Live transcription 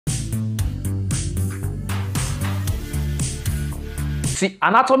see,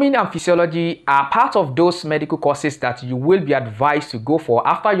 anatomy and physiology are part of those medical courses that you will be advised to go for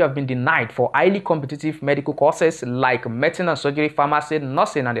after you have been denied for highly competitive medical courses like medicine and surgery, pharmacy,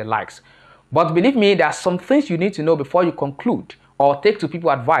 nursing, and the likes. But believe me, there are some things you need to know before you conclude or take to people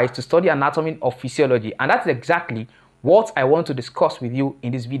advice to study anatomy or physiology, and that's exactly what I want to discuss with you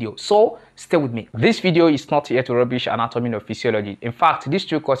in this video. So stay with me. This video is not here to rubbish anatomy or physiology. In fact, these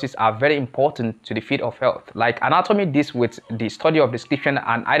two courses are very important to the field of health. Like anatomy deals with the study of description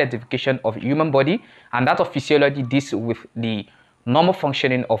and identification of human body, and that of physiology deals with the normal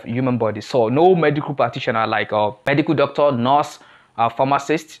functioning of human body. So no medical practitioner like a medical doctor, nurse,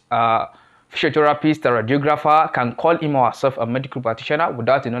 pharmacist, physiotherapist, radiographer can call him or herself a medical practitioner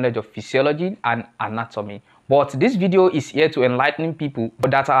without the knowledge of physiology and anatomy. But this video is here to enlighten people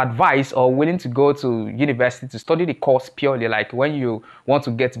that are advised or willing to go to university to study the course purely, like when you want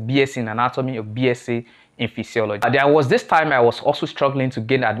to get BSc in anatomy or BSc in physiology. There was this time I was also struggling to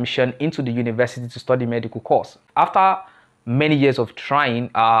gain admission into the university to study medical course. After many years of trying,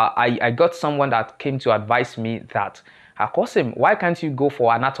 I got someone that came to advise me that, Kosim, why can't you go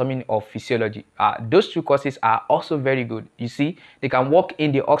for anatomy or physiology? Those two courses are also very good. You see, they can work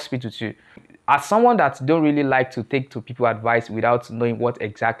in the hospital too. As someone that don't really like to take to people advice without knowing what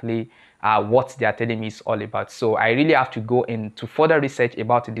exactly what they are telling me is all about, so I really have to go into further research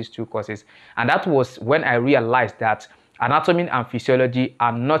about these two courses, and that was when I realized that anatomy and physiology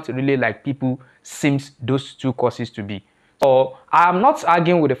are not really like people seems those two courses to be. So I'm not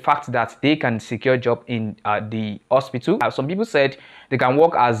arguing with the fact that they can secure a job in the hospital. Some people said they can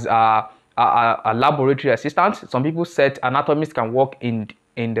work as a laboratory assistant. Some people said anatomists can work in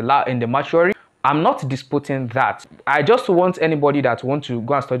the mortuary. I'm not disputing that. I just want anybody that wants to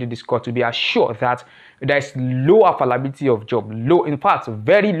go and study this course to be assured that there is low availability of job, in fact,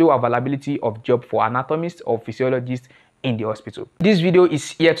 very low availability of job for anatomists or physiologists in the hospital. This video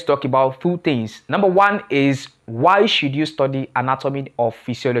is here to talk about two things. Number one is, why should you study anatomy or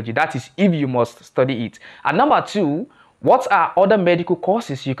physiology? That is, if you must study it. And number two, what are other medical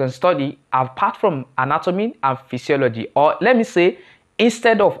courses you can study apart from anatomy and physiology? Or let me say,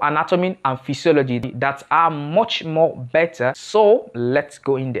 instead of anatomy and physiology, that are much more better. So let's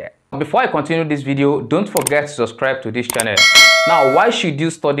go in there. Before I continue this video, don't forget to subscribe to this channel. Now, why should you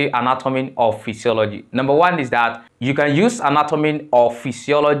study anatomy or physiology? Number one is that you can use anatomy or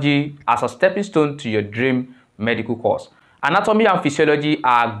physiology as a stepping stone to your dream medical course. Anatomy and physiology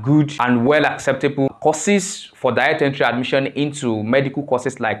are good and well acceptable courses for direct entry admission into medical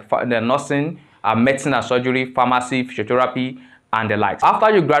courses like nursing, medicine and surgery, pharmacy, physiotherapy, and the likes.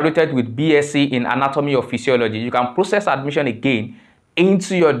 After you graduated with BSc in anatomy or physiology, you can process admission again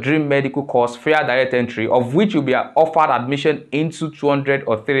into your dream medical course via direct entry, of which you'll be offered admission into 200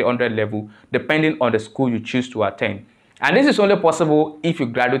 or 300 level, depending on the school you choose to attend. And this is only possible if you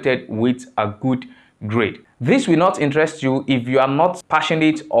graduated with a good grade. This will not interest you if you are not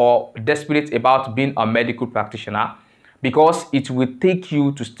passionate or desperate about being a medical practitioner, because it will take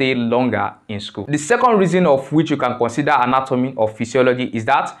you to stay longer in school. The second reason of which you can consider anatomy or physiology is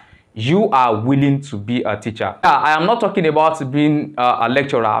that you are willing to be a teacher. I am not talking about being a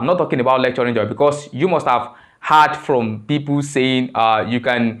lecturer. I'm not talking about lecturing job, because you must have heard from people saying you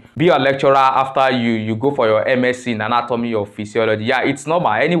can be a lecturer after you go for your MSc in anatomy or physiology. Yeah, it's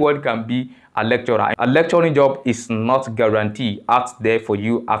normal. Anyone can be a lecturer. A lecturing job is not guaranteed out there for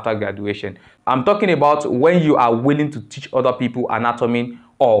you after graduation. I'm talking about when you are willing to teach other people anatomy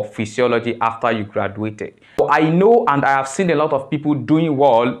or physiology after you graduated. So I know and I have seen a lot of people doing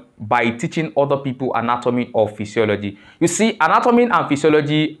well by teaching other people anatomy or physiology. You see, anatomy and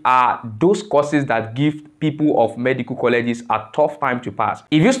physiology are those courses that give people of medical colleges a tough time to pass.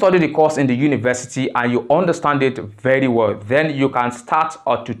 If you study the course in the university and you understand it very well, then you can start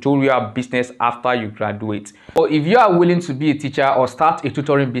a tutorial business after you graduate. So if you are willing to be a teacher or start a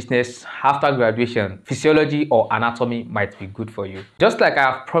tutoring business after graduation, physiology or anatomy might be good for you. Just like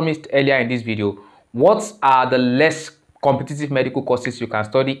I have promised earlier in this video, what are the less competitive medical courses you can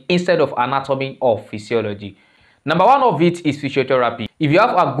study instead of anatomy or physiology? Number one of it is physiotherapy. If you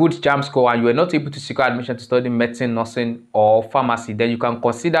have a good JAMB score and you are not able to secure admission to study medicine, nursing, or pharmacy, then you can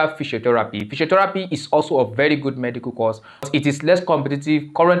consider physiotherapy. Physiotherapy is also a very good medical course. It is less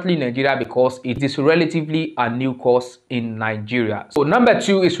competitive currently in Nigeria because it is relatively a new course in Nigeria. So number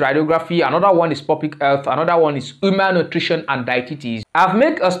two is radiography. Another one is public health. Another one is human nutrition and dietetics. I've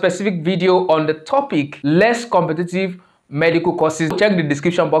made a specific video on the topic less competitive medical courses. Check the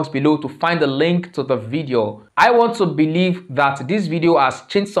description box below to find the link to the video. I want to believe that this video has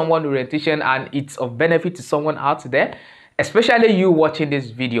changed someone's orientation and it's of benefit to someone out there, especially you watching this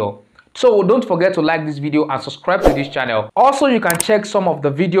video. So don't forget to like this video and subscribe to this channel. Also, you can check some of the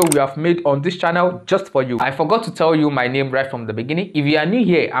video we have made on this channel just for you. I forgot to tell you my name right from the beginning. If you are new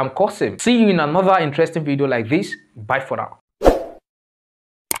here, I'm Kosim. See you in another interesting video like this. Bye for now.